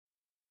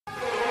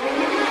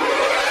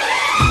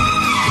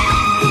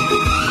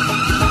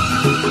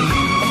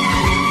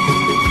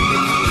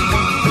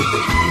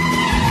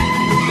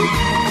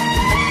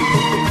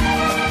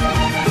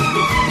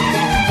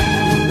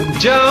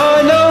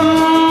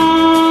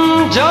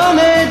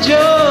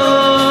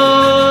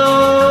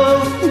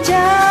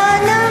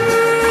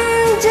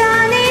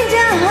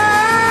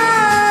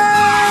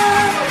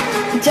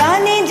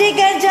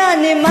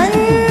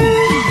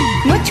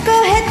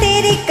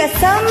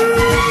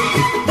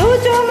कसम, तू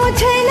जो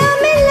मुझे न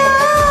मिला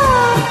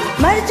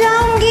मर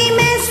जाऊंगी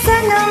मैं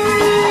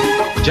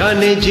सनम।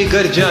 जाने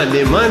जिगर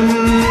जाने मन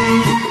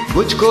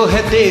मुझको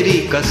है तेरी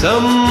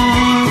कसम,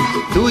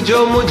 तू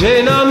जो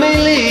मुझे ना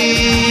मिली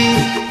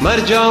मर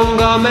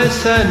जाऊंगा मैं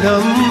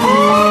सनम।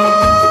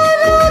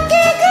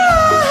 रोकेगा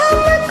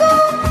हमको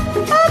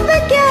अब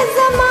क्या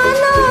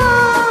जमाना,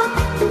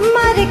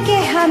 मर के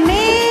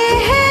हमें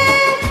है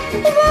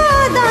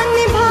वादा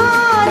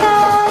निभाना।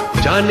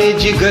 जाने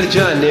जिगर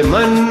जाने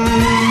मन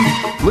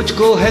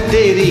मुझको है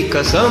तेरी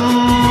कसम,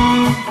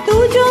 तू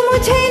जो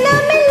मुझे न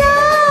मिला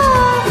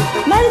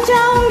मर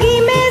जाऊंगी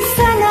मैं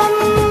सनम।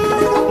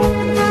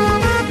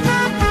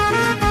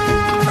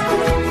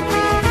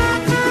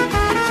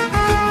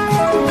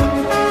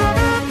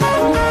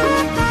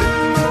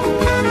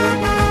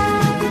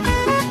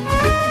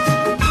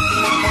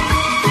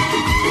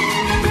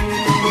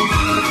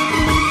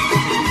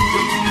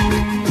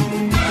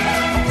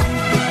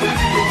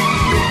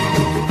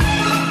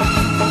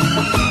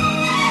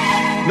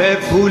 मैं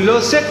फूलों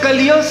से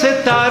कलियों से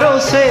तारों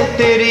से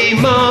तेरी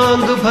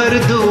मांग भर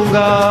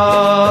दूंगा।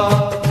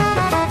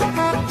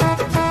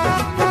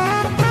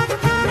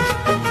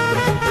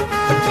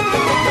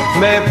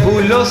 मैं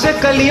फूलों से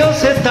कलियों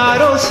से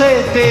तारों से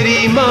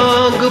तेरी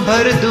मांग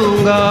भर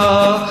दूंगा।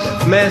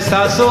 मैं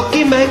सांसों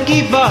की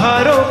महकी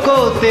बहारों को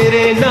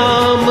तेरे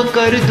नाम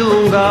कर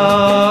दूंगा।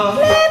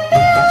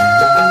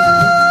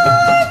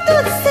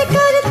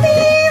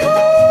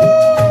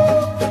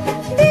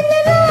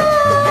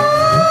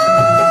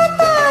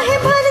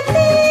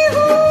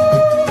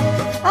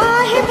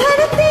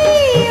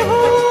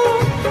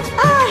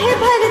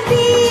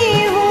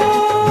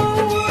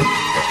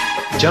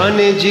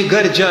 जाने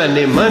जिगर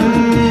जाने मन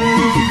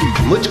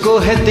मुझको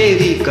है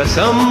तेरी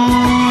कसम,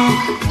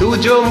 तू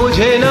जो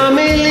मुझे ना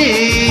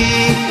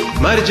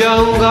मिली मर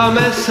जाऊंगा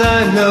मैं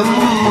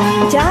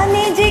सनम।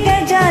 जाने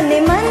जिगर जाने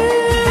मन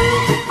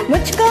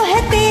मुझको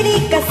है तेरी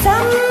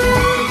कसम,